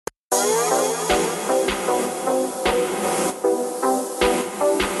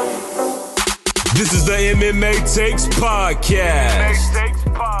This is the MMA Takes Podcast.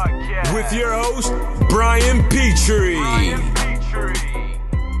 With your host, Brian Petrie.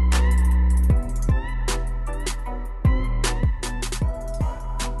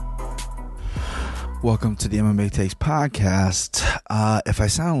 Welcome to the MMA Takes Podcast. If I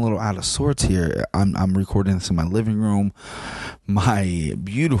sound a little out of sorts here, I'm recording this in my living room. My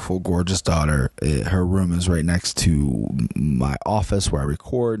beautiful, gorgeous daughter, her room is right next to my office where I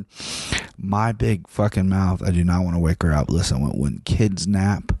record. My big fucking mouth, I do not want to wake her up. Listen, when kids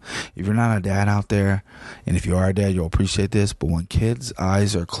nap, if you're not a dad out there, and if you are a dad, you'll appreciate this, but when kids'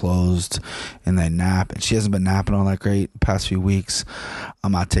 eyes are closed and they nap, and she hasn't been napping all that great the past few weeks,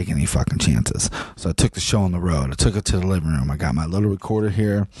 I'm not taking any fucking chances. So I took the show on the road. I took it to the living room. I got my little recorder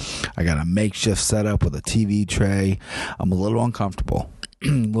here. I got a makeshift setup with a TV tray. I'm a little uncomfortable.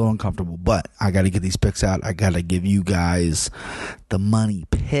 But I got to get these picks out. I got to give you guys the money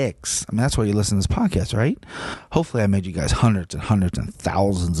picks. I mean, that's why you listen to this podcast, right? Hopefully I made you guys hundreds and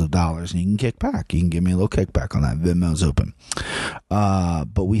thousands of dollars, and you can kick back. You can give me a little kickback on that. Venmo's open.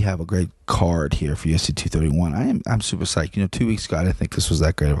 But we have a great card here for UFC 231. I'm super psyched. 2 weeks ago, I didn't think this was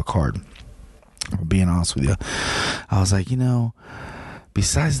that great of a card. For being honest with you, I was like,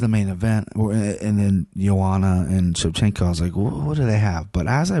 besides the main event, and then Joanna and Shevchenko, I was like, what do they have? But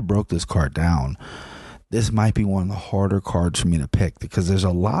as I broke this card down, this might be one of the harder cards for me to pick because there's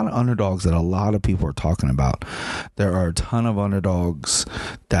a lot of underdogs that a lot of people are talking about. There are a ton of underdogs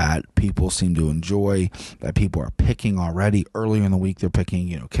that people seem to enjoy, that people are picking already. Earlier in the week, they're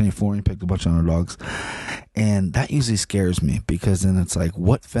picking, Kenny Florian picked a bunch of underdogs. And that usually scares me because then it's like,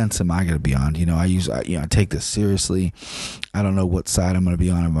 what fence am I going to be on? I take this seriously. I don't know what side I'm going to be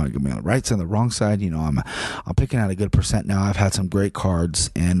on. Am I going to be on the right side, the wrong side? I'm picking out a good percent now. I've had some great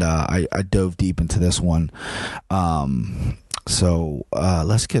cards, and I dove deep into this one. So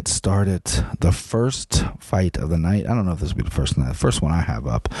let's get started. The first fight of the night, I don't know if this will be the first night. The first one I have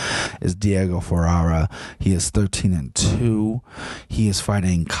up is Diego Ferreira. He is 13-2. He is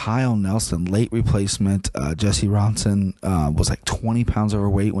fighting Kyle Nelson, late replacement. Jesse Ronson was like 20 pounds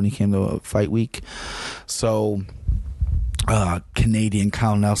overweight when he came to fight week. So Canadian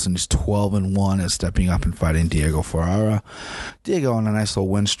Kyle Nelson is 12-1, is stepping up and fighting Diego Ferreira. Diego on a nice little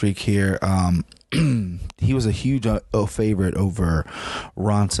win streak here. He was a huge favorite over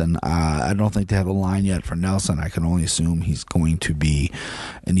Ronson. I don't think they have a line yet for Nelson. I can only assume he's going to be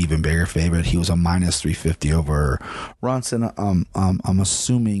an even bigger favorite. He was a minus 350 over Ronson. I'm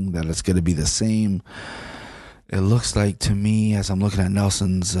assuming that it's going to be the same. It looks like to me, as I'm looking at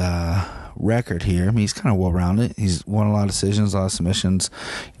Nelson's record here, I mean, he's kind of well-rounded. He's won a lot of decisions, a lot of submissions,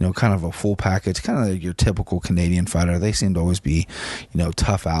 kind of a full package, kind of like your typical Canadian fighter. They seem to always be,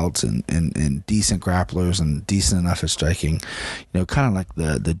 tough outs and decent grapplers and decent enough at striking, kind of like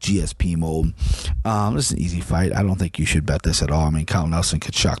the GSP mold. This is an easy fight. I don't think you should bet this at all. I mean, Kyle Nelson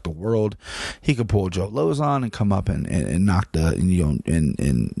could shock the world. He could pull Joe Lozon and come up and knock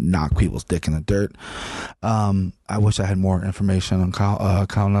and knock people's dick in the dirt. I wish I had more information on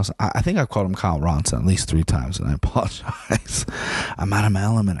Kyle Nelson. I think I've called him Kyle Ronson at least 3 times, and I apologize. I'm out of my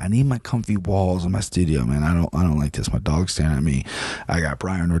element. I need my comfy walls in my studio, man. I don't like this. My dog's staring at me. I got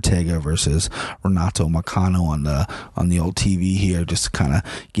Brian Ortega versus Renato Moicano on the old TV here, just to kind of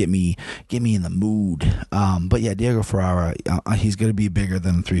get me in the mood. But yeah, Diego Ferreira, he's going to be bigger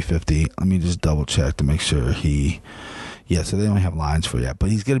than 350. Let me just double check to make sure so they don't have lines for yet, but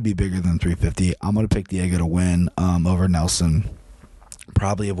he's going to be bigger than 350. I'm going to pick Diego to win over Nelson.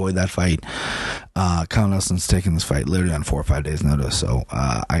 Probably avoid that fight. Kyle Nelson's taking this fight literally on 4 or 5 days' notice, so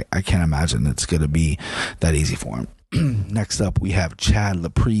I can't imagine it's going to be that easy for him. Next up, we have Chad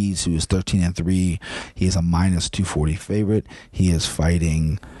Laprise, who is 13-3. He is a minus 240 favorite. He is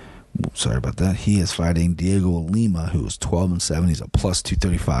fighting... Sorry about that. He is fighting Diego Lima, who is 12-7. He's a plus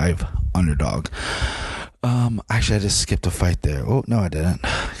 235 underdog. Actually, I just skipped a fight there. Oh, no, I didn't.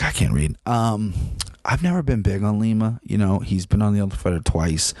 I can't read. I've never been big on Lima. He's been on The Ultimate Fighter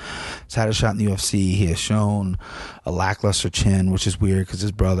twice. He's had a shot in the UFC. He has shown a lackluster chin, which is weird because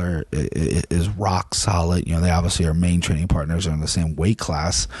his brother is rock solid. They obviously are main training partners, are in the same weight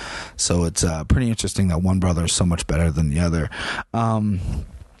class. So it's pretty interesting that one brother is so much better than the other.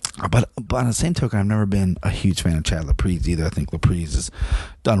 But on the same token, I've never been a huge fan of Chad Laprise either. I think Laprise has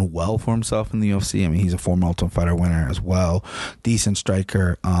done well for himself in the UFC. I mean, he's a former Ultimate Fighter winner as well. Decent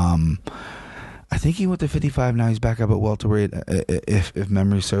striker. I think he went to 55. Now he's back up at welterweight, if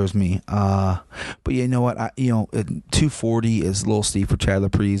memory serves me. But yeah, you know what? 240 is a little steep for Chad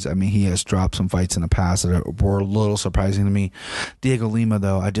Laprise. I mean, he has dropped some fights in the past that were a little surprising to me. Diego Lima,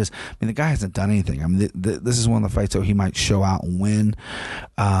 though, the guy hasn't done anything. I mean, this is one of the fights that he might show out and win.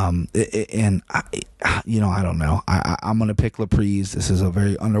 I don't know. I'm going to pick Laprise. This is a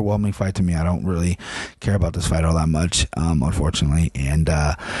very underwhelming fight to me. I don't really care about this fight all that much, unfortunately, and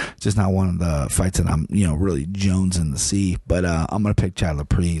just not one of the fights that I'm, really jonesing to see. But I'm going to pick Chad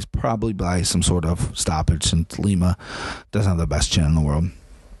Laprise, probably by some sort of stoppage, since Lima doesn't have the best chin in the world.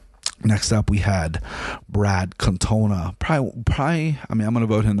 Next up, we had Brad Cantona. Probably, I'm going to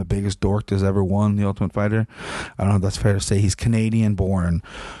vote him the biggest dork that's ever won The Ultimate Fighter. I don't know if that's fair to say. He's Canadian-born,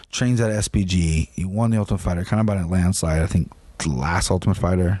 trains at SPG. He won The Ultimate Fighter kind of by a landslide, I think. The last Ultimate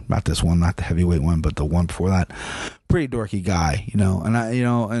Fighter, not this one, not the heavyweight one, but the one before that. Pretty dorky guy,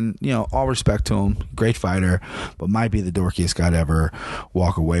 and all respect to him, great fighter, but might be the dorkiest guy to ever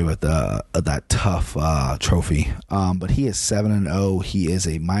walk away with that tough trophy. But he is 7-0. He is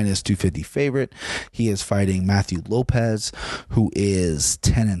a minus 250 favorite. He is fighting Matthew Lopez, who is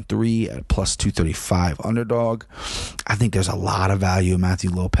 10-3 at plus 235 underdog. I think there's a lot of value in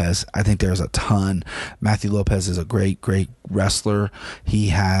Matthew Lopez. I think there's a ton. Matthew Lopez is a great wrestler. He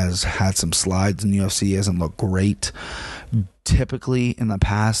has had some slides in the UFC. He hasn't looked great. Typically in the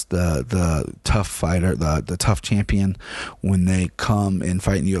past, the tough fighter, the tough champion, when they come and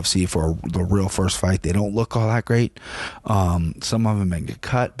fight in the UFC for the real first fight, they don't look all that great. Some of them may get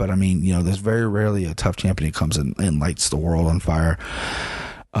cut, but there's very rarely a tough champion who comes in and lights the world on fire.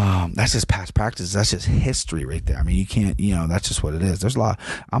 That's just past practice. That's just history right there. I mean, you can't, that's just what it is. There's a lot.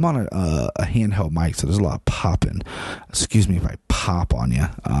 I'm on a handheld mic, so there's a lot of popping. Excuse me if I pop on you.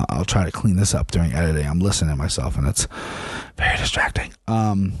 I'll try to clean this up during editing. I'm listening to myself, and it's very distracting.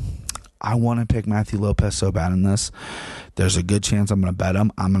 I want to pick Matthew Lopez so bad in this. There's a good chance I'm going to bet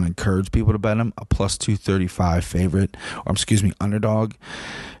him. I'm going to encourage people to bet him. A plus 235 favorite, underdog.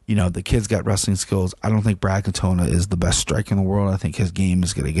 The kid's got wrestling skills. I don't think Brad Cantona is the best striker in the world. I think his game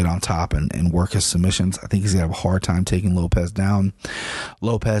is going to get on top and work his submissions. I think he's going to have a hard time taking Lopez down.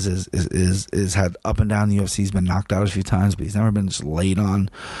 Lopez is had up and down the UFC. He's been knocked out a few times, but he's never been just laid on.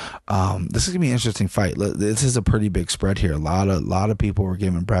 This is going to be an interesting fight. This is a pretty big spread here. A lot of people were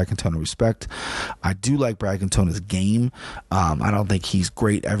giving Brad Cantona respect. I do like Brad Cantona's game. I don't think he's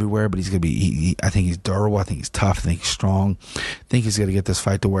great everywhere, but he's going to be, I think he's durable. I think he's tough. I think he's strong. I think he's going to get this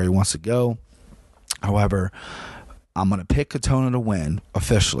fight to where he wants to go. However, I'm going to pick Cantona to win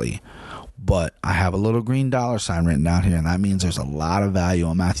officially, but I have a little green dollar sign written down here, and that means there's a lot of value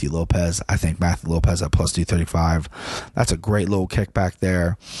on Matthew Lopez. I think Matthew Lopez at plus 235. That's a great little kickback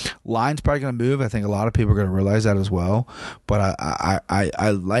there. Line's probably going to move. I think a lot of people are going to realize that as well. But I'm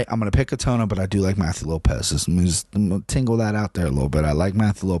going to pick Cantona, but I do like Matthew Lopez. Just tingle that out there a little bit. I like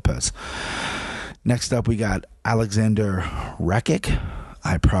Matthew Lopez. Next up, we got Alexander Rakic.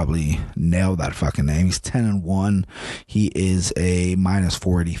 I probably nailed that fucking name. He's 10-1. He is a minus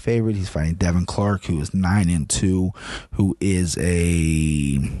 480 favorite. He's fighting Devin Clark, who is 9-2, who is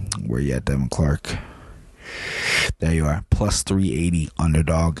a, where you at, Devin Clark? There you are, plus 380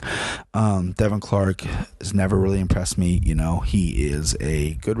 underdog. Devin Clark has never really impressed me. He is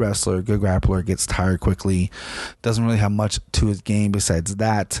a good wrestler, good grappler, gets tired quickly, doesn't really have much to his game besides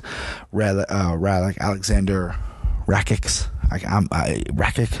that. Alexander Rakic.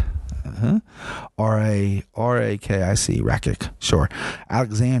 Rakic. R-A-K-I-C. Rakic. Sure.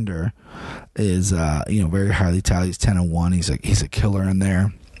 Alexander is very highly touted. He's 10-1. He's a killer in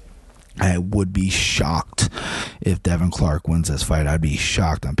there. I would be shocked if Devin Clark wins this fight. I'd be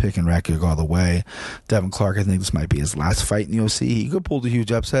shocked. I'm picking Rakic all the way. Devin Clark, I think this might be his last fight in the UFC. He could pull the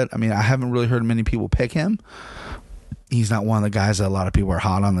huge upset. I mean, I haven't really heard many people pick him. He's not one of the guys that a lot of people are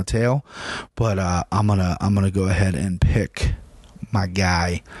hot on the tail, but I'm gonna go ahead and pick my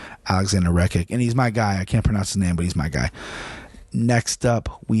guy, Alexander Rakic, and he's my guy. I can't pronounce his name, but he's my guy. Next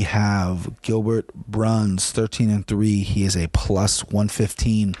up, we have Gilbert Bruns, 13-3. He is a plus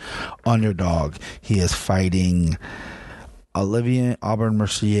 115 underdog. He is fighting Olivier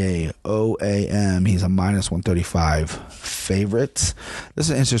Aubin-Mercier, OAM. He's a minus 135 favorite. This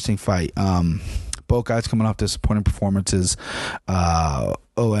is an interesting fight. Both guys coming off disappointing performances.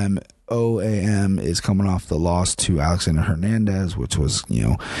 OAM is coming off the loss to Alexander Hernandez, which was,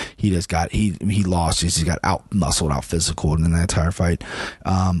 he lost. He got out-muscled, out-physical in that entire fight.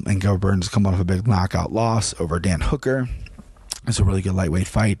 And Gilbert Burns is coming off a big knockout loss over Dan Hooker. It's a really good lightweight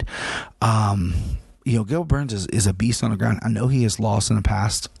fight. Gilbert Burns is a beast on the ground. I know he has lost in the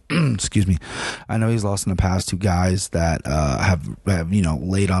past. excuse me. I know he's lost in the past to guys that have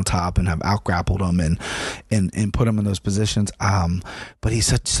laid on top and have out grappled him and put him in those positions. But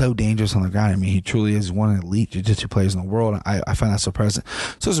he's so dangerous on the ground. I mean, he truly is one of the elite jiu-jitsu players in the world. I find that surprising.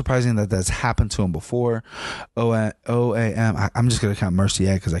 So surprising that that's happened to him before. OAM. I'm just gonna count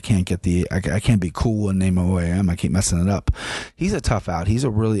Mercier because I can't get I can't be cool and name OAM. I keep messing it up. He's a tough out. He's a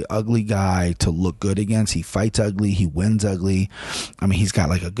really ugly guy to look good against. He fights ugly. He wins ugly. I mean, he's got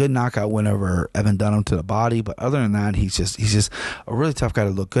like a good knockout win over Evan Dunham to the body, but other than that, he's just a really tough guy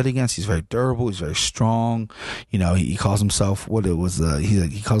to look good against. He's very durable. He's very strong. You know, he calls himself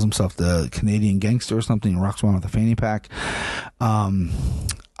he calls himself the Canadian gangster or something. He rocks around with a fanny pack.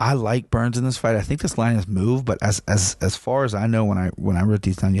 I like Burns in this fight. I think this line has moved, but as far as I know, when I wrote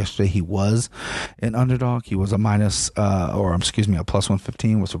these down yesterday, he was an underdog. He was a plus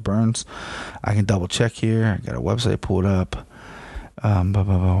 115 was for Burns. I can double check here. I got a website pulled up. Where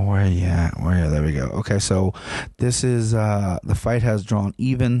are you at? There we go. Okay, so this is the fight has drawn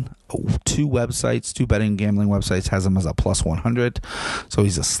even. Two betting gambling websites has him as a plus 100, so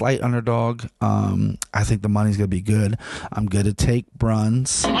he's a slight underdog. I think the money's gonna be good. I'm gonna take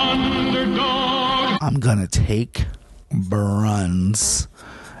Bruns. I'm gonna take Bruns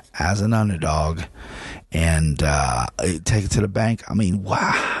as an underdog and take it to the bank. I mean,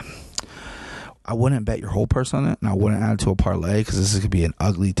 wow. I wouldn't bet your whole purse on it, and I wouldn't add it to a parlay because this is gonna be an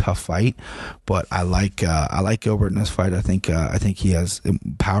ugly, tough fight. But I like Gilbert in this fight. I think he has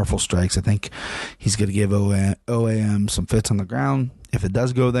powerful strikes. I think he's gonna give OAM some fits on the ground if it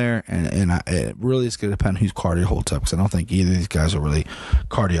does go there, and it really is gonna depend whose cardio holds up because I don't think either of these guys are really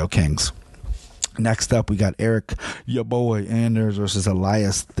cardio kings. Next up, we got Eric, your boy, Anders versus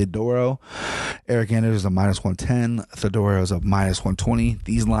Elias Theodorou. Eric Anders is a minus 110. Theodorou is a minus 120.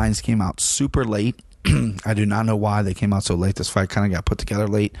 These lines came out super late. I do not know why they came out so late. This fight kind of got put together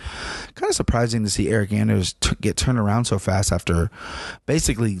late. Kind of surprising to see Eric Anders get turned around so fast after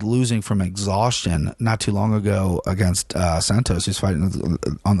basically losing from exhaustion not too long ago against Santos, who's fighting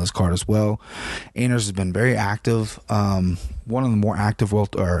on this card as well. Anders has been very active. One of the more active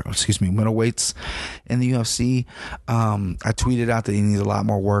middleweights in the UFC. I tweeted out that he needs a lot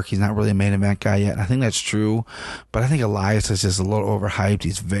more work. He's not really a main event guy yet. And I think that's true, but I think Elias is just a little overhyped.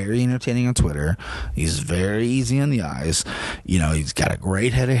 He's very entertaining on Twitter. He's very easy in the eyes. You know, he's got a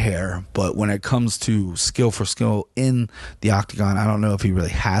great head of hair, but when it comes to skill for skill in the octagon, I don't know if he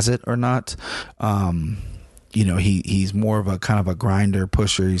really has it or not. You know, he's more of a kind of a grinder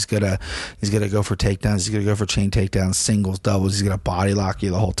pusher. He's gonna go for takedowns. He's gonna go for chain takedowns, singles, doubles. He's gonna body lock you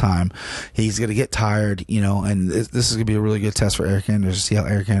the whole time. He's gonna get tired, you know. And this is gonna be a really good test for Eric Anders to see how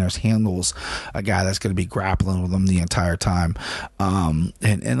Eric Anders handles a guy that's gonna be grappling with him the entire time. And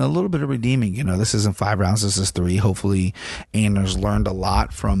a little bit of redeeming. You know, this isn't 5 rounds. This is 3. Hopefully, Anders learned a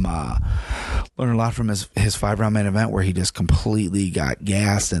lot from his 5-round main event where he just completely got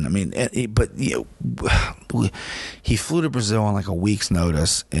gassed. And I mean, but you know, he flew to Brazil on like a week's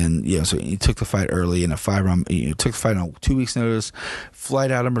notice, and so he took the fight early in a 5-round. He took the fight on 2 weeks' notice.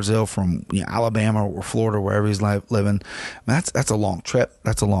 Flight out of Brazil from Alabama or Florida, wherever he's living. That's a long trip.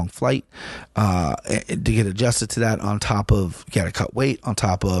 That's a long flight. To get adjusted to that, on top of you got to cut weight, on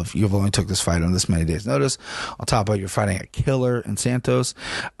top of you've only took this fight on this many days' notice, on top of you're fighting a killer in Santos.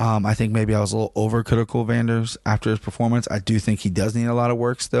 I think maybe I was a little overcritical of Anders after his performance. I do think he does need a lot of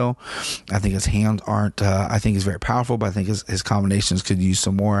work still. I think his hands aren't. I think he's very powerful, but I think his combinations could use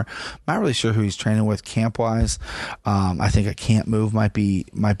some more. I'm not really sure who he's training with camp wise. I think a camp move might be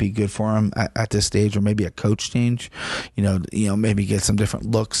good for him at this stage, or maybe a coach change. Maybe get some different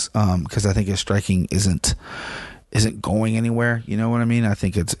looks because I think his striking isn't going anywhere. You know what I mean? I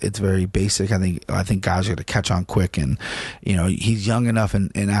think it's very basic. I think guys are going to catch on quick, and he's young enough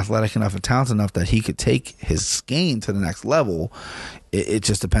and athletic enough and talented enough that he could take his game to the next level. It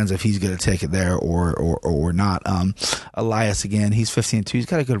just depends if he's going to take it there or not. Elias, again, he's 15-2. He's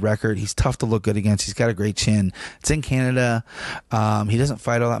got a good record. He's tough to look good against. He's got a great chin. It's in Canada. He doesn't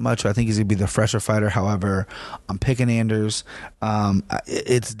fight all that much. I think he's going to be the fresher fighter. However, I'm picking Anders.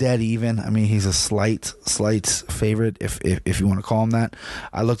 It's dead even. I mean, he's a slight favorite, if you want to call him that.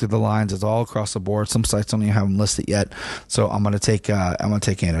 I looked at the lines. It's all across the board. Some sites don't even have him listed yet. So I'm going to take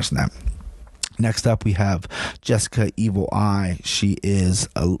Anders in that. Next up, we have Jessica Evil Eye. She is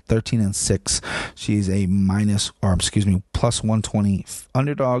a 13-6. She's a plus 120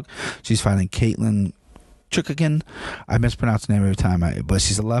 underdog. She's fighting Caitlin Chukagian. I mispronounce the name every time, but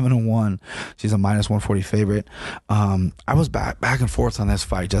she's 11-1. She's a minus 140 favorite. I was back and forth on this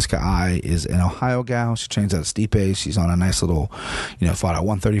fight. Jessica Eye is an Ohio gal. She trains at Stipe. She's on a nice little, fought at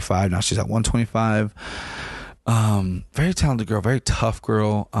 135. Now she's at 125. Very talented girl, very tough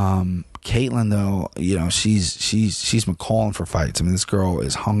girl. Caitlin, though, she's been calling for fights. I mean, this girl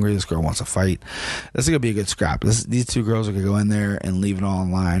is hungry. This girl wants to fight. This is gonna be a good scrap. These two girls are gonna go in there and leave it all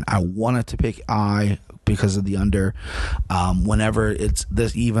on line. I wanted to pick because of the under. Whenever it's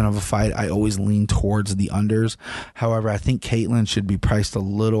this even of a fight, I always lean towards the unders. However, I think Caitlin should be priced a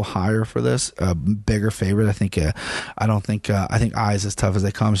little higher for this, a bigger favorite. I think I is as tough as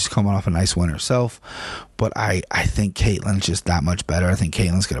they come. She's coming off a nice win herself, but I think Caitlin's just that much better. I think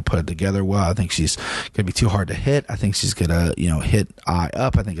Caitlin's going to put it together well. I think she's going to be too hard to hit. I think she's going to, hit eye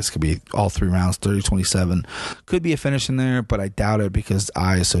up. I think it's going to be all 3 rounds, 30-27. Could be a finish in there, but I doubt it because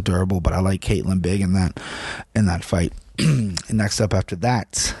eye is so durable. But I like Caitlin big in that fight. And next up after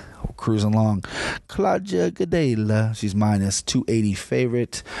that, we're cruising along, Claudia Gadelha. She's minus 280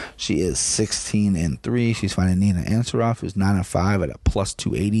 favorite. She is 16-3. She's fighting Nina Ansaroff, who's 9-5 at a plus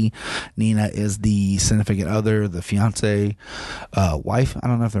 280. Nina is the significant other, the fiance, wife. I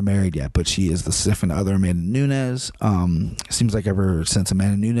don't know if they're married yet, but she is the significant other, Amanda Nunes. Seems like ever since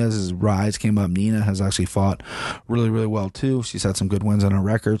Amanda Nunes' rise came up, Nina has actually fought really, really well too. She's had some good wins on her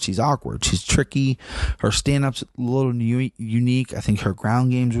record. She's awkward. She's tricky. Her stand-up's a little unique. I think her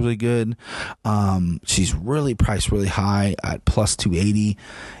ground game's really good. She's really priced really high at plus 280.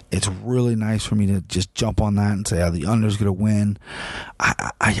 It's really nice for me to just jump on that and say, the under's going to win.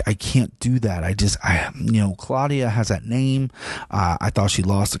 I can't do that. Claudia has that name. I thought she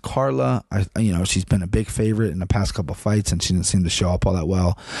lost to Carla. She's been a big favorite in the past couple fights, and she didn't seem to show up all that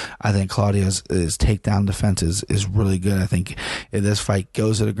well. I think Claudia's takedown defense is really good. I think if this fight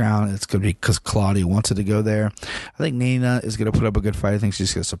goes to the ground, it's going to be because Claudia wants it to go there. I think Nina is going to put up a good fight. I think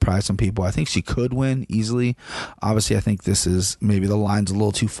she's going to surprise some people. I think she could win easily. Obviously, I think this is maybe the line's a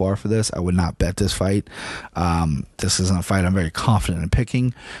little too far for this. I would not bet this fight. This isn't a fight I'm very confident in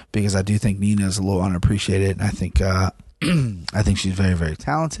picking because I do think Nina is a little unappreciated, and I think I think she's very, very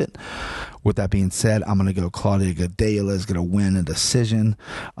talented. With that being said, I'm going to go Claudia Gadelha is going to win a decision.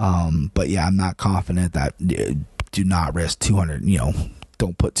 But yeah, I'm not confident that. Do not risk 200.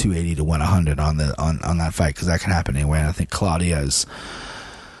 Don't put 280 to win 100 on that fight because that can happen anyway. And I think Claudia is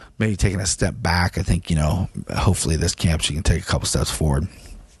maybe taking a step back. I think hopefully this camp she can take a couple steps forward.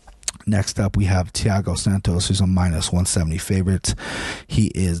 Next up, we have Thiago Santos, who's a minus 170 favorite.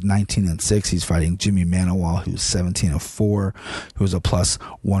 He is 19-6. He's fighting Jimmy Manuwa, who's 17-4, who's a plus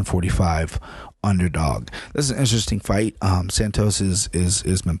 145 underdog. This is an interesting fight. Santos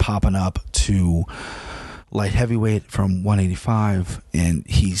is been popping up to light heavyweight from 185, and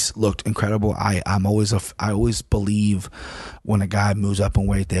he's looked incredible. I always believe when a guy moves up in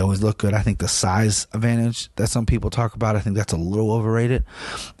weight, they always look good. I think the size advantage that some people talk about, I think that's a little overrated.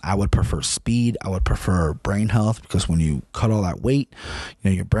 I would prefer speed. I would prefer brain health because when you cut all that weight,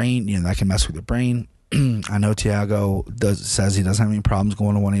 your brain, that can mess with your brain. I know Thiago says he doesn't have any problems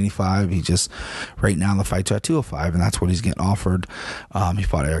going to 185. He just right now the fight's at 205, and that's what he's getting offered. He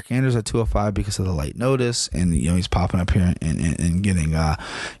fought Eric Anders at 205 because of the late notice, and he's popping up here and getting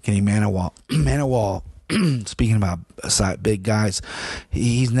Manuwa. Manuwa. Speaking about big guys,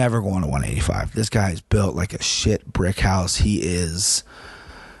 he's never going to 185. This guy is built like a shit brick house. He is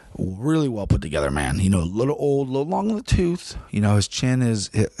really well put together, man. A little old, a little long in the tooth. His chin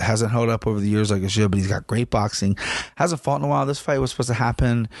hasn't held up over the years like it should, but he's got great boxing. Hasn't fought in a while. This fight was supposed to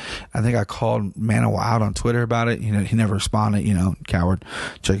happen. I think I called Manuwa out on Twitter about it. He never responded. Coward,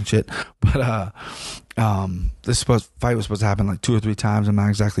 chicken shit. But this fight was supposed to happen like 2 or 3 times. I'm not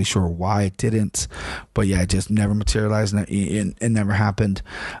exactly sure why it didn't, but yeah, it just never materialized and it never happened.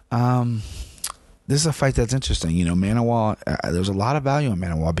 This is a fight that's interesting. Manuwa, there's a lot of value in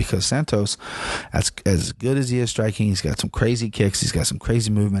Manuwa because Santos, as good as he is striking, he's got some crazy kicks. He's got some crazy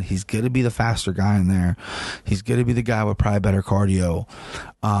movement. He's going to be the faster guy in there. He's going to be the guy with probably better cardio.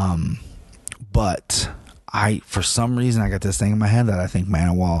 But for some reason, I got this thing in my head that I think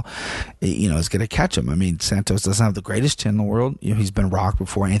Manuwa, is going to catch him. I mean, Santos doesn't have the greatest chin in the world. He's been rocked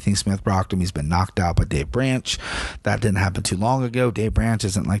before. Anthony Smith rocked him. He's been knocked out by Dave Branch. That didn't happen too long ago. Dave Branch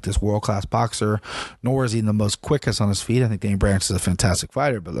isn't like this world-class boxer, nor is he the most quickest on his feet. I think Dave Branch is a fantastic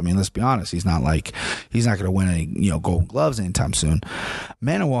fighter, but I mean, let's be honest. He's not going to win any, Golden Gloves anytime soon.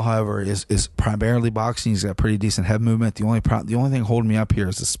 Manuwa, however, is primarily boxing. He's got pretty decent head movement. The only thing holding me up here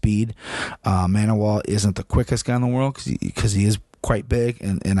is the speed. Manuwa isn't the quickest guy in the world because he is quite big,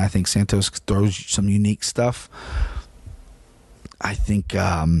 and I think Santos throws some unique stuff. I think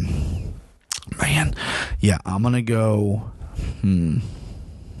I'm gonna go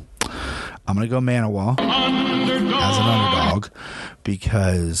Manuwa. as an underdog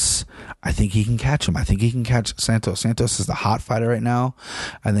because I think he can catch him. I think he can catch Santos. Santos is the hot fighter right now.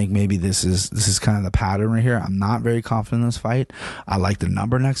 I think maybe this is kind of the pattern right here. I'm not very confident in this fight. I like the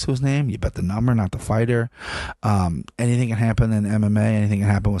number next to his name. You bet the number, not the fighter. Anything can happen in MMA. Anything can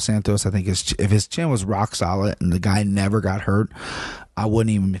happen with Santos. I think if his chin was rock solid and the guy never got hurt, I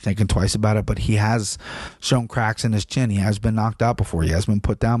wouldn't even be thinking twice about it. But he has shown cracks in his chin. He has been knocked out before. He has been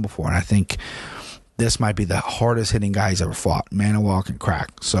put down before. And I think this might be the hardest hitting guy he's ever fought. Manawa can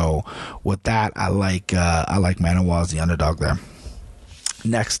crack. So with that, I like Manawa as the underdog there.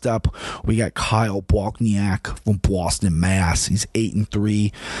 Next up, we got Kyle Bochniak from Boston, Mass. He's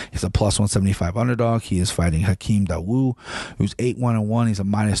 8-3. He's a plus 175 underdog. He is fighting Hakeem Dawood, who's 8-1-1. He's a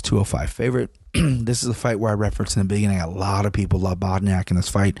minus 205 favorite. This is a fight where I referenced in the beginning. A lot of people love Bochniak in this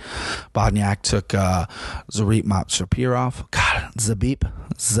fight. Bochniak took Zabit Shapirov. God,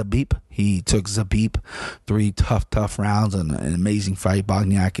 Zabit. He took Zabit 3 tough rounds and an amazing fight.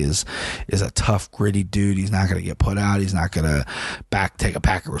 Bochniak is a tough, gritty dude. He's not going to get put out. He's not going to take a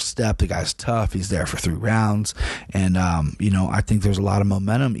backward step. The guy's tough. He's there for 3 rounds. And, I think there's a lot of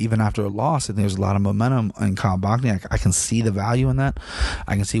momentum. Even after a loss, I think there's a lot of momentum in Kyle Bochniak. I can see the value in that.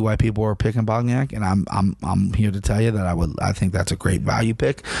 I can see why people are picking Bochniak. And I'm here to tell you that I think that's a great value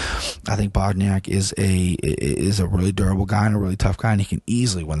pick. I think Bochniak is a really durable guy and a really tough guy, and he can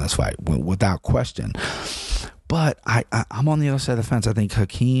easily win this fight without question. But I'm on the other side of the fence. I think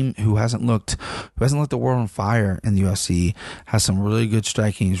Hakeem, who hasn't lit the world on fire in the UFC, has some really good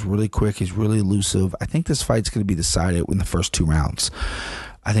striking. He's really quick. He's really elusive. I think this fight's going to be decided in the first 2 rounds.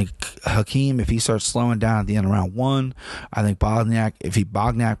 I think Hakeem, if he starts slowing down at the end of round 1, I think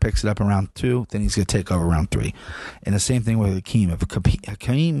Bochniak picks it up in round 2, then he's going to take over round 3. And the same thing with Hakeem. If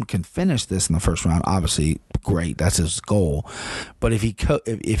Hakeem can finish this in the first round, obviously great. That's his goal. But if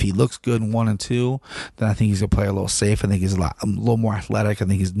he looks good in 1 and 2, then I think he's going to play a little safe. I think he's a little more athletic. I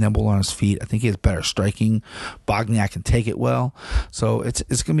think he's nimble on his feet. I think he has better striking. Bochniak can take it well. So it's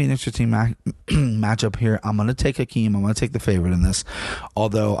going to be an interesting matchup here. I'm going to take Hakeem. I'm going to take the favorite in this.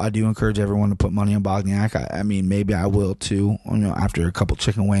 Although I do encourage everyone to put money on Bochniak. I mean, maybe I will too. After a couple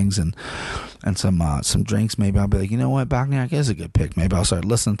chicken wings and some drinks, maybe I'll be like, you know what, Bochniak is a good pick. Maybe I'll start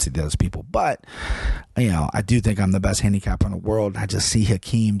listening to those people. But I do think I'm the best handicapper in the world. I just see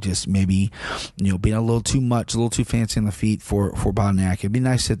Hakeem just maybe being a little too much, a little too fancy on the feet for Bochniak. It'd be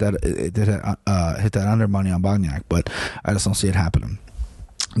nice to hit that under money on Bochniak, but I just don't see it happening.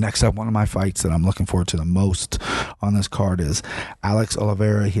 Next up, one of my fights that I'm looking forward to the most on this card is Alex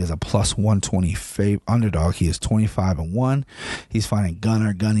Oliveira. He is a plus 120 underdog. He is 25-1. He's fighting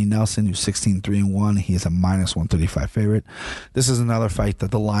Gunny Nelson, who's 16-3-1. He is a minus 135 favorite. This is another fight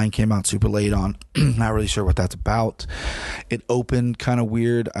that the line came out super late on. Not really sure what that's about. It opened kind of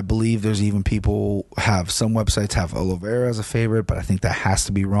weird. I believe there's even some websites have Oliveira as a favorite, but I think that has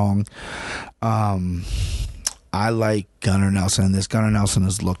to be wrong. I like Gunnar Nelson. This Gunnar Nelson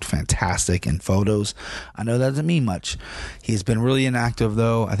has looked fantastic in photos. I know that doesn't mean much. He's been really inactive,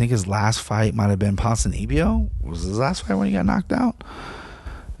 though. I think his last fight might have been Ponzinibbio. Was his last fight when he got knocked out?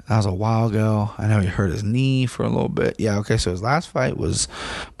 That was a while ago. I know he hurt his knee for a little bit. Yeah, okay, so his last fight was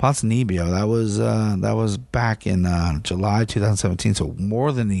Ponzinibbio. That was back in July 2017, so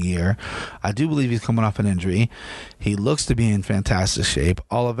more than a year. I do believe he's coming off an injury. He looks to be in fantastic shape.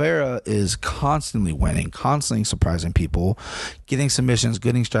 Oliveira is constantly winning, constantly surprising people, getting submissions,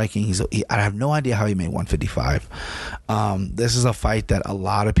 getting striking. I have no idea how he made 155. This is a fight that a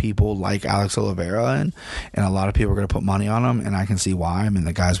lot of people like Alex Oliveira in, and a lot of people are going to put money on him, and I can see why. I mean,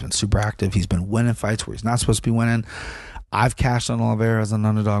 the guy's been super active. He's been winning fights where he's not supposed to be winning. I've cashed on Oliveira as an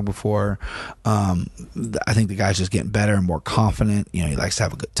underdog before. I think the guy's just getting better and more confident. He likes to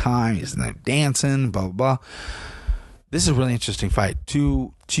have a good time. He's in there dancing, blah, blah, blah. This is a really interesting fight.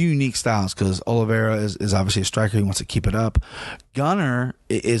 Two unique styles, because Oliveira is obviously a striker. He wants to keep it up. Gunnar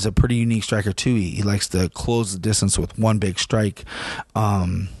is a pretty unique striker too. He likes to close the distance with one big strike.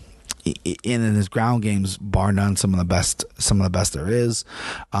 In his ground games, bar none, some of the best there is.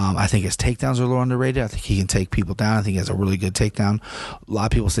 I think his takedowns are a little underrated. I think he can take people down. I think he has a really good takedown. A lot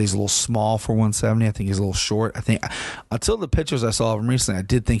of people say he's a little small for 170. I think he's a little short. I think until the pictures I saw of him recently, I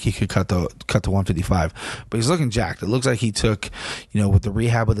did think he could cut the 155. But he's looking jacked. It looks like he took, with the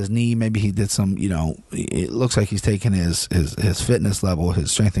rehab with his knee, maybe he did some, it looks like he's taken his fitness level,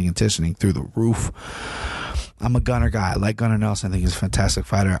 his strength and conditioning through the roof. I'm a Gunnar guy. I like Gunnar Nelson. I think he's a fantastic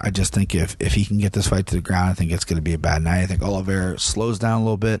fighter. I just think if he can get this fight to the ground, I think it's going to be a bad night. I think Oliveira slows down a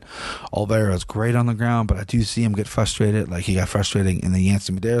little bit. Oliveira is great on the ground, but I do see him get frustrated. Like he got frustrating in the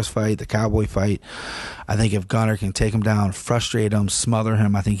Yancy Medeiros fight, the Cowboy fight. I think if Gunnar can take him down, frustrate him, smother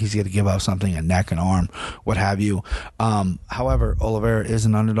him, I think he's going to give up something, a neck, an arm, what have you. However, Oliveira is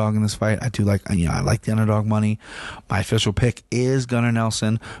an underdog in this fight. I do like, I like the underdog money. My official pick is Gunnar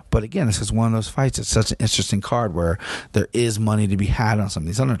Nelson, but again, this is one of those fights. It's such an interesting card where there is money to be had on some of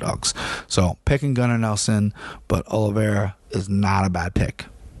these underdogs. So picking Gunnar Nelson, but Oliveira is not a bad pick.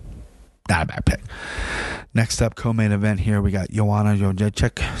 Not a bad pick. Next up, co-main event here, we got Joanna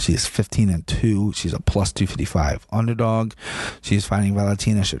Jędrzejczyk. She is 15-2. She's a plus 255 underdog. She's fighting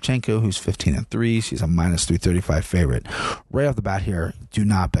Valentina Shevchenko, who's 15-3. She's a minus 335 favorite. Right off the bat here, do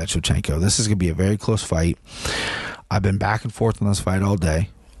not bet Shevchenko. This is going to be a very close fight. I've been back and forth on this fight all day,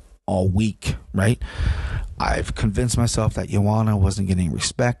 all week, right? I've convinced myself that Joanna wasn't getting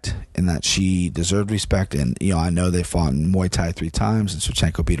respect and that she deserved respect. And, I know they fought in Muay Thai 3 times and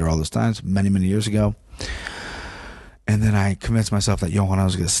Shevchenko beat her all those times many, many years ago. And then I convinced myself that Joanna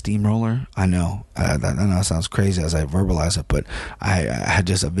was going to steamroller. I know it sounds crazy as I verbalize it, but I had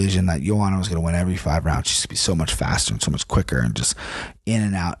just a vision that Joanna was going to win every 5 rounds. She's going to be so much faster and so much quicker and just in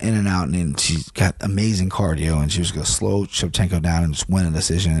and out. And she's got amazing cardio, and she was going to slow Shevchenko down and just win a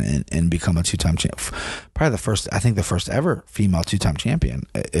decision and become a 2-time champ. Probably the first ever female 2-time champion,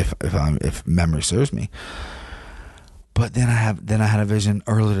 if memory serves me. But then I had a vision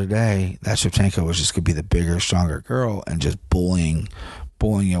earlier today that Shevchenko was just going to be the bigger, stronger girl and just bullying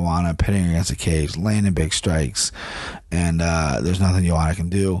Joanna, pitting her against the cage, landing big strikes, and there's nothing Joanna can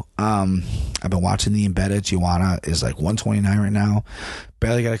do. I've been watching the embedded. Joanna is like 129 right now.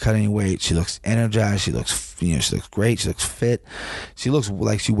 Barely got to cut any weight. She looks energized. She looks great. She looks fit. She looks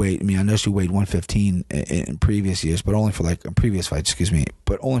like she weighed. I know she weighed 115 in previous years, but only for previous fights,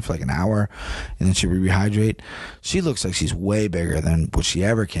 but only for like an hour, and then she would rehydrate. She looks like she's way bigger than what she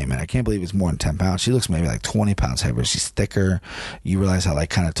ever came in. I can't believe it's more than 10 pounds. She looks maybe like 20 pounds heavier. She's thicker. You realize how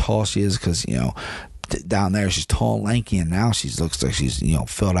kind of tall she is because down there she's tall and lanky, and now she looks like she's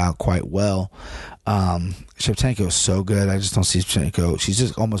filled out quite well. Shevchenko is so good. I just don't see Shevchenko. She's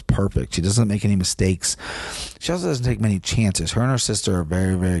just almost perfect. She doesn't make any mistakes. She also doesn't take many chances. Her and her sister are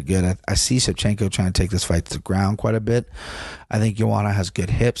very, very good. I see Shevchenko trying to take this fight to the ground quite a bit. I think Joanna has good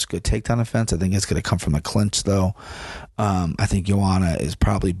hips, good takedown defense. I think it's going to come from the clinch, though. I think Joanna is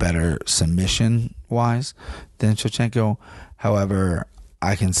probably better submission-wise than Shevchenko. However,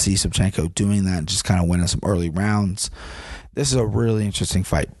 I can see Shevchenko doing that and just kind of winning some early rounds. This is a really interesting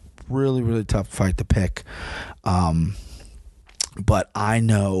fight. Really, really tough fight to pick. But I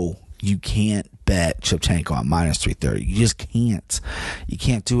know you can't bet Shevchenko at minus 330. You just can't. You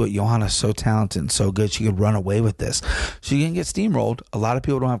can't do it. Joanna's so talented and so good. She could run away with this. She can get steamrolled. A lot of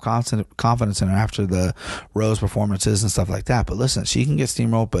people don't have confidence in her after the Rose performances and stuff like that. But listen, she can get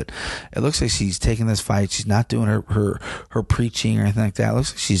steamrolled, but it looks like she's taking this fight. She's not doing her preaching or anything like that. It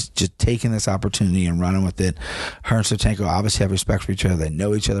looks like she's just taking this opportunity and running with it. Her and Shevchenko obviously have respect for each other. They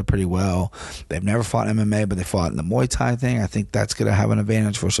know each other pretty well. They've never fought MMA, but they fought in the Muay Thai thing. I think that's going to have an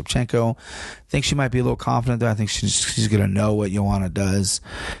advantage for Shevchenko. I think she might be a little confident, though. I think she's going to know what Joanna does.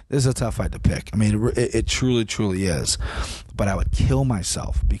 This is a tough fight to pick. I mean, it truly, truly is. But I would kill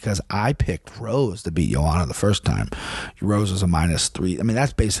myself because I picked Rose to beat Joanna the first time. Rose was a minus 3. I mean,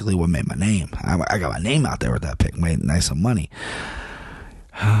 that's basically what made my name. I got my name out there with that pick. Made nice some money.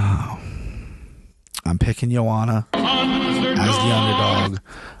 I'm picking Joanna as the underdog.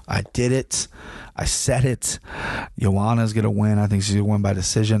 I did it. I said it. Joanna's going to win. I think she's going to win by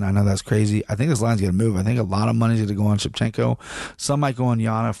decision. I know that's crazy. I think this line's going to move. I think a lot of money's going to go on Shevchenko. Some might go on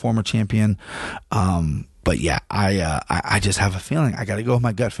Joanna, former champion. But yeah, I just have a feeling. I got to go with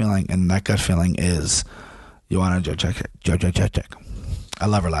my gut feeling, and that gut feeling is Joanna Jędrzejczyk. I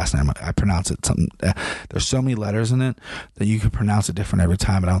love her last name. I pronounce it something. There's so many letters in it that you can pronounce it different every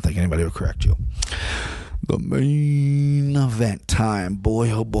time, and I don't think anybody will correct you. The main event time.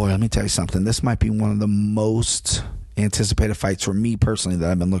 Boy, oh boy, let me tell you something. This might be one of the most anticipated fights for me personally that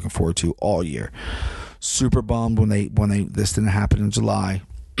I've been looking forward to all year. Super bummed when this didn't happen in July.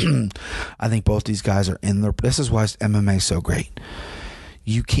 I think both these guys are in their. This is why MMA is so great.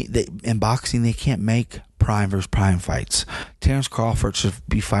 You can't. In boxing, they can't make prime versus prime fights. Terrence Crawford should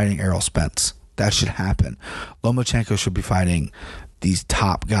be fighting Errol Spence. That should happen. Lomachenko should be fighting these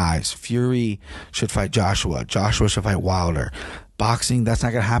top guys. Fury should fight Joshua. Joshua should fight Wilder. Boxing, that's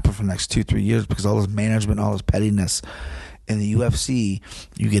not going to happen for the next 2-3 years because all this management, all this pettiness. In the UFC,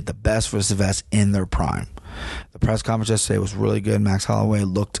 you get the best versus the best in their prime. The press conference yesterday was really good. Max Holloway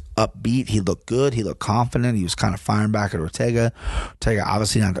looked upbeat. He looked good. He looked confident. He was kind of firing back at Ortega. Ortega,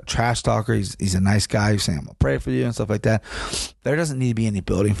 obviously not a trash talker. He's a nice guy. He's saying, I'm going to pray for you and stuff like that. There doesn't need to be any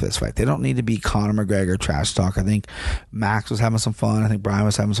building for this fight. They don't need to be Conor McGregor trash talk. I think Max was having some fun. I think Brian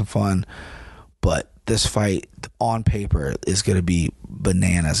was having some fun. But this fight on paper is going to be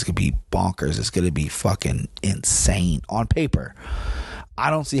bananas. It's going to be bonkers. It's going to be fucking insane on paper. I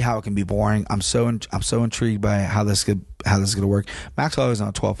don't see how it can be boring. I'm so intrigued by how this is going to work. Max Holloway's on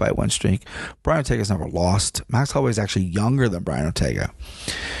a 12-fight win streak. Brian Ortega's never lost. Max Holloway's actually younger than Brian Ortega.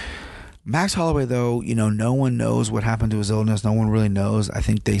 Max Holloway, though, no one knows what happened to his illness. No one really knows. I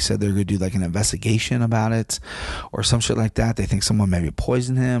think they said they're going to do like an investigation about it or some shit like that. They think someone maybe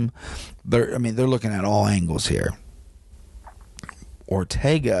poisoned him. They're looking at all angles here.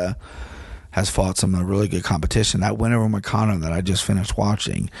 Ortega has fought some really good competition. That win over McConnell that I just finished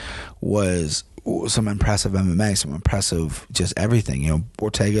watching was some impressive MMA, some impressive just everything.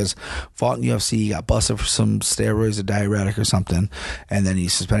 Ortega's fought in UFC, he got busted for some steroids or diuretic or something, and then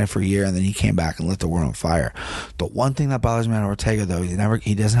he's suspended for a year, and then he came back and lit the world on fire. The one thing that bothers me on Ortega, though,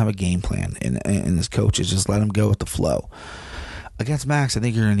 he doesn't have a game plan, and his coaches just let him go with the flow. Against Max, I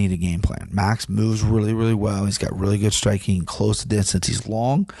think you're going to need a game plan. Max moves really, really well. He's got really good striking, close to distance. He's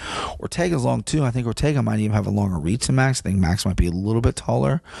long. Ortega's long, too. I think Ortega might even have a longer reach than Max. I think Max might be a little bit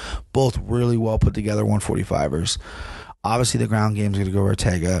taller. Both really well put together 145ers. Obviously, the ground game is going to go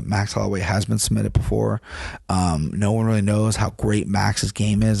Ortega. Max Holloway has been submitted before. No one really knows how great Max's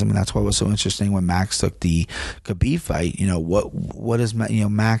game is. I mean, that's why it was so interesting when Max took the Khabib fight. What is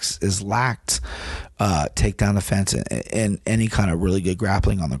Max is lacked takedown defense and any kind of really good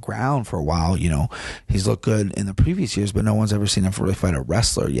grappling on the ground for a while. He's looked good in the previous years, but no one's ever seen him really fight a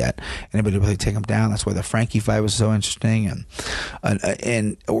wrestler yet. Anybody really take him down. That's why the Frankie fight was so interesting.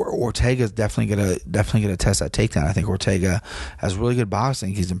 And Ortega's definitely gonna test that takedown. I think Ortega has really good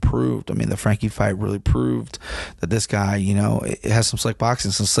boxing. He's improved. I mean, the Frankie fight really proved that this guy, it has some slick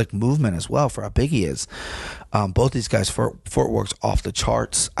boxing, some slick movement as well for how big he is. Both these guys' footwork's off the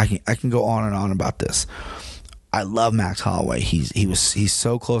charts. I can go on and on about this. I love Max Holloway. He's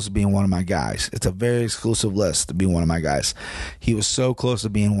so close to being one of my guys. It's a very exclusive list to be one of my guys. He was so close to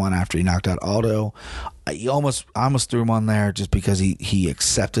being one after he knocked out Aldo. I almost threw him on there just because he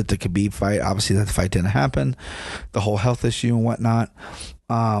accepted the Khabib fight. Obviously, that fight didn't happen. The whole health issue and whatnot.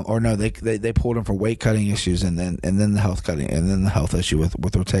 They pulled him for weight cutting issues and then the health cutting and then the health issue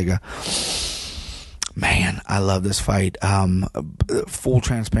with Ortega. Man, I love this fight. Full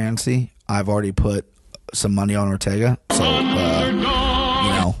transparency, I've already put some money on Ortega, so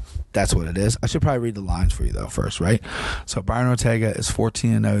that's what it is. I should probably read the lines for you though first, right? So Brian Ortega is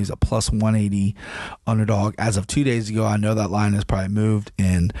 14-0. He's a plus 180 underdog. As of 2 days ago, I know that line has probably moved,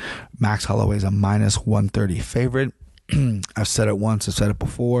 and Max Holloway is a minus 130 favorite. I've said it once, I've said it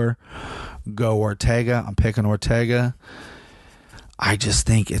before. Go Ortega. I'm picking Ortega. I just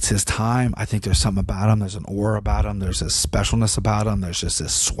think it's his time. I think there's something about him. There's an aura about him. There's a specialness about him. There's just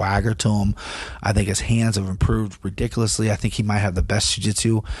this swagger to him. I think his hands have improved ridiculously. I think he might have the best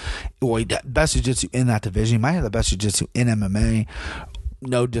jiu-jitsu, best jiu-jitsu in that division. He might have the best jiu-jitsu in MMA.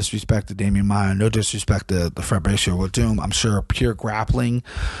 No disrespect to Damian Maia, no disrespect to the Fabricio Werdum. I'm sure pure grappling,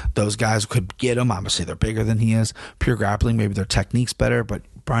 those guys could get him. Obviously, they're bigger than he is. Pure grappling, maybe their technique's better, but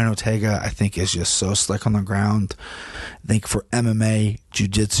Brian Ortega, I think, is just so slick on the ground. I think for MMA,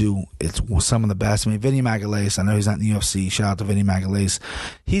 jiu-jitsu, it's some of the best. I mean, Vinny Magalhaes, I know he's not in the UFC. Shout out to Vinny Magalhaes.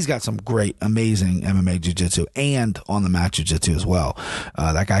 He's got some great, amazing MMA jiu-jitsu and on the mat jiu-jitsu as well.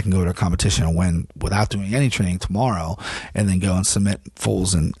 That guy can go to a competition and win without doing any training tomorrow and then go and submit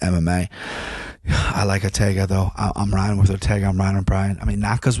fools in MMA. I like Ortega, though. I'm riding with Ortega. I'm riding with Brian. I mean,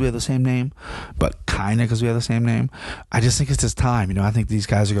 not because we have the same name, but kind of because we have the same name. I just think it's his time. I think these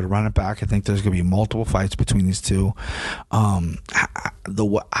guys are going to run it back. I think there's going to be multiple fights between these two. I'm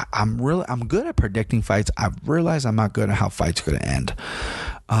good at predicting fights. I've realized I'm not good at how fights are going to end.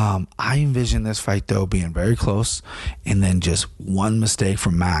 I envision this fight, though, being very close, and then just one mistake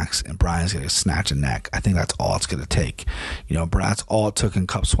from Max, and Brian's going to snatch a neck. I think that's all it's going to take. That's all it took in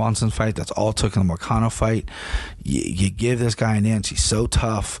Cub Swanson's fight. That's all it took in the Moicano fight. You give this guy an inch. He's so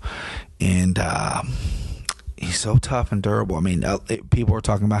tough, and he's so tough and durable. I mean, people are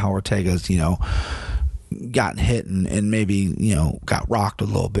talking about how Ortega's, gotten hit and maybe, got rocked a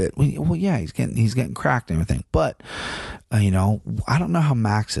little bit. Well, yeah, he's getting cracked and everything. But, I don't know how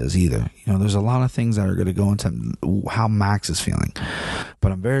Max is either. There's a lot of things that are going to go into how Max is feeling.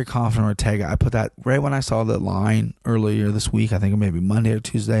 But I'm very confident Ortega. I put that right when I saw the line earlier this week. I think maybe Monday or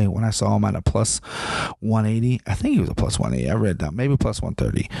Tuesday when I saw him at a plus 180. I think he was a plus 180. I read that. Maybe plus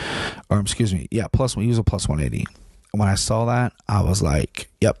 130. Or excuse me. Yeah, he was a plus 180. When I saw that, I was like,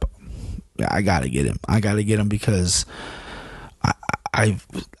 yep. I gotta get him because I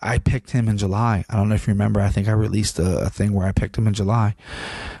picked him in July. I don't know if you remember. I think I released a thing where I picked him in July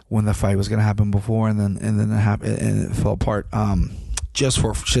when the fight was gonna happen before, and then it happened and it fell apart. Just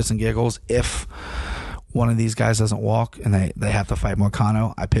for shits and giggles, if one of these guys doesn't walk and they have to fight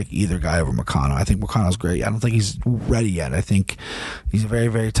Moicano, I pick either guy over Moicano. I think Moicano's great. I don't think he's ready yet. I think he's a very,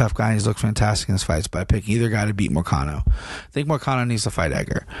 very tough guy and he looks fantastic in his fights, but I pick either guy to beat Moicano. I think Moicano needs to fight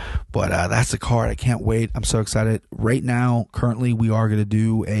Edgar. But that's the card. I can't wait. I'm so excited. Right now, currently, we are going to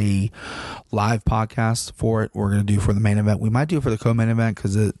do a live podcast for it. We're going to do for the main event. We might do it for the co-main event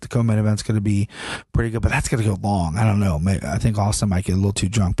because the co-main event's going to be pretty good, but that's going to go long. I don't know. I think Austin might get a little too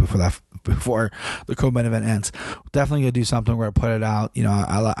drunk before the co-main event ends. Definitely gonna do something where I put it out.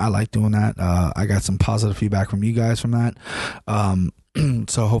 I like doing that. I got some positive feedback from you guys from that.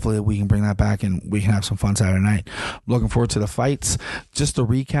 So hopefully we can bring that back and we can have some fun Saturday night. I'm looking forward to the fights. Just to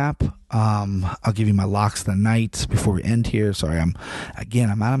recap, I'll give you my locks of the night before we end here. Sorry, I'm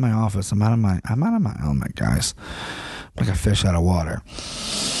out of my office. I'm out of my element, guys. I'm like a fish out of water.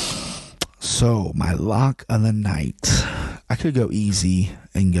 So my lock of the night, I could go easy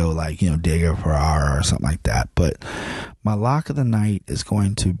and go like, Diego Ferrara or something like that. But my lock of the night is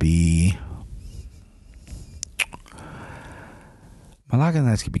going to be, my lock of the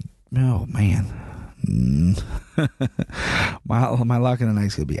night could be, oh man. my lock of the night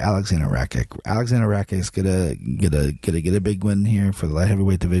is gonna be Alexander Rakic. Alexander Rakic is gonna get a big win here for the light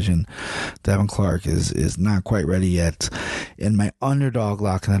heavyweight division. Devin Clark is not quite ready yet. And my underdog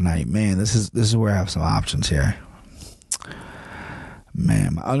lock of the night, man, this is where I have some options here.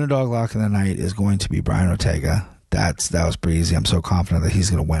 Man, my underdog lock of the night is going to be Brian Ortega. That was pretty easy. I'm so confident that he's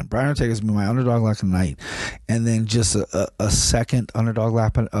going to win. Brian Ortega is going to be my underdog lock of the night. And then just a second underdog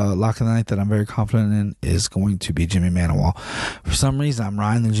lock of the night that I'm very confident in is going to be Jimmy Manuwa. For some reason, I'm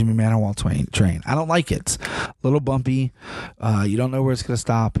riding the Jimmy Manuwa train. I don't like it. A little bumpy. You don't know where it's going to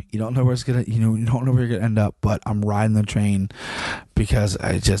stop. You don't know where it's going to, you don't know where you're going to end up. But I'm riding the train because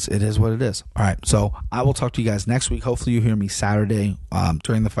it is what it is. All right. So I will talk to you guys next week. Hopefully you hear me Saturday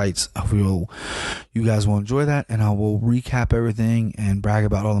during the fights. Hopefully you guys will enjoy that. And I will recap everything and brag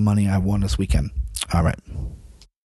about all the money I won this weekend. All right.